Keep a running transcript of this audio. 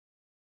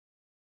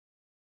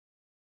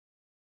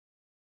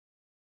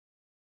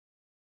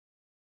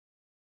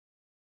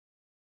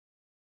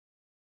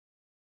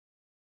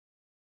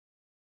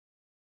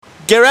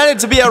Get ready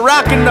to be a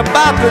rockin' and a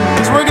boppin',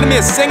 cause we're gonna be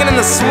a singing and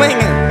a swinging.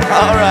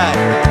 Alright.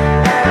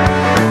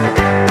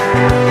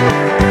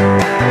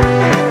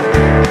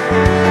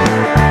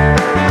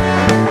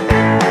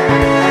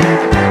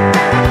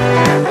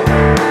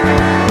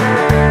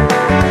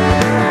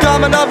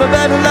 Coming over,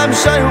 baby, let me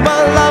show you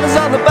what love is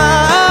all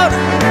about.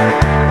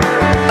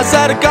 I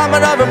said,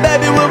 coming over,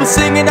 baby, we'll be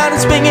singing and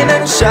swinging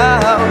and a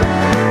shout.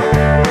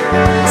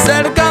 I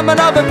said,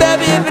 coming over,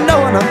 baby, if you know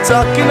what I'm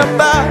talking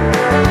about.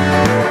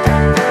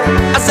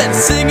 I said,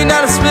 singing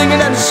and swinging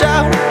and a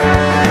shout,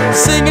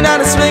 singing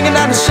and swinging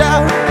and a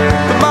shout.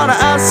 Come on,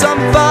 have some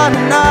fun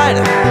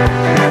tonight,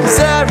 cause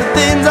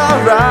everything's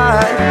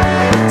alright.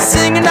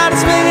 Singing and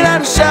swinging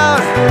and a shout,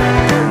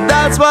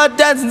 that's what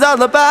dancing's all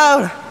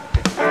about.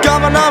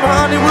 Come on over,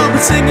 honey, we'll be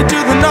singing to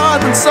the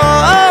northern soul.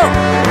 I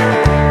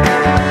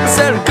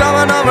said, come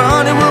on over,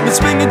 honey, we'll be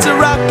swinging to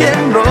rock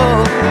and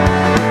roll.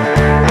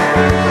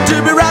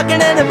 To be rocking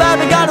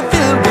anybody, gotta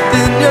feel it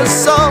within your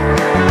soul.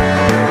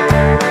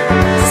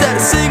 I said,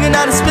 singing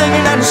and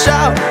swinging and a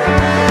shout,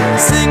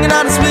 singing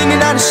and swinging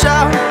and a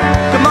shout.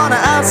 Come on,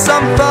 have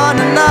some fun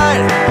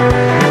tonight,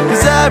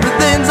 cause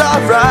everything's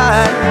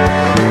alright.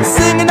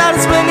 Singing and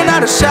swinging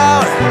and a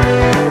shout,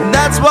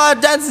 that's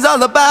what dancing's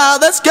all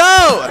about. Let's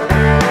go!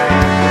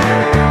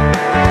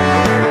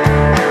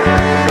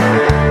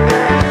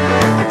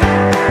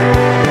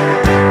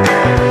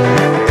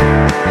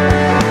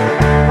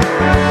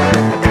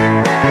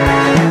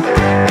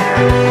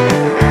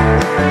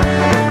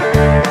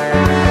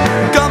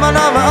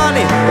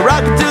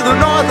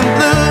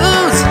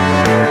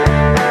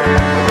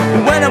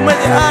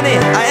 Honey,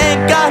 I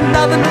ain't got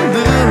nothing to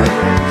lose.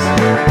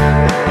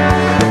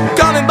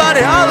 Call me Buddy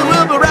Holly,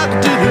 we'll be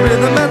rockin' to the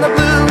rhythm and the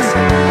blues.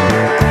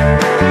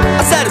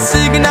 I said,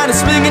 singing and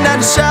swinging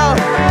and a shout,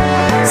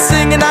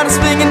 singing and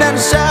swinging and a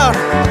shout.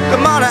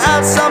 Come on,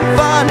 have some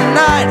fun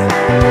tonight,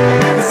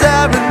 cause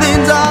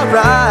everything's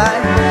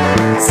alright.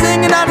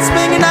 Singing and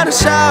swinging and a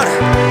shout,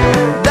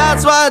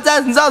 that's what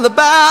dancing's all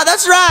about.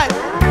 That's right.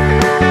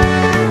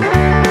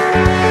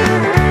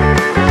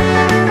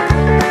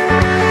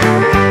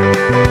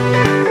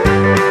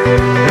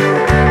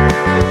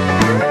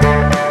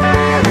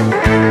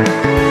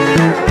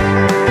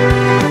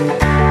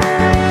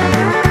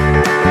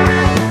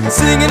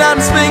 Singing and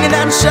swinging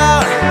and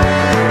shout,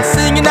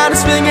 singing and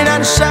swinging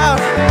and shout.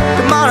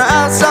 Come on,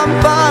 have some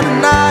fun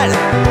tonight,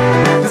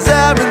 cause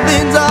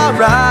everything's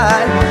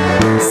alright.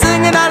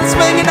 Singing and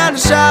swinging and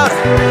shout,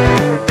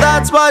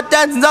 that's what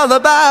dancing's all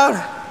about.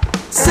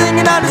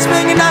 Singing and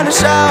swinging and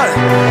shout,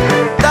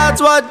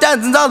 that's what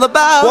dancing's all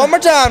about. One more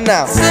time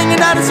now. Singing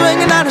and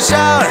swinging and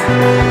shout,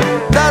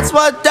 that's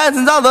what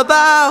dancing's all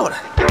about.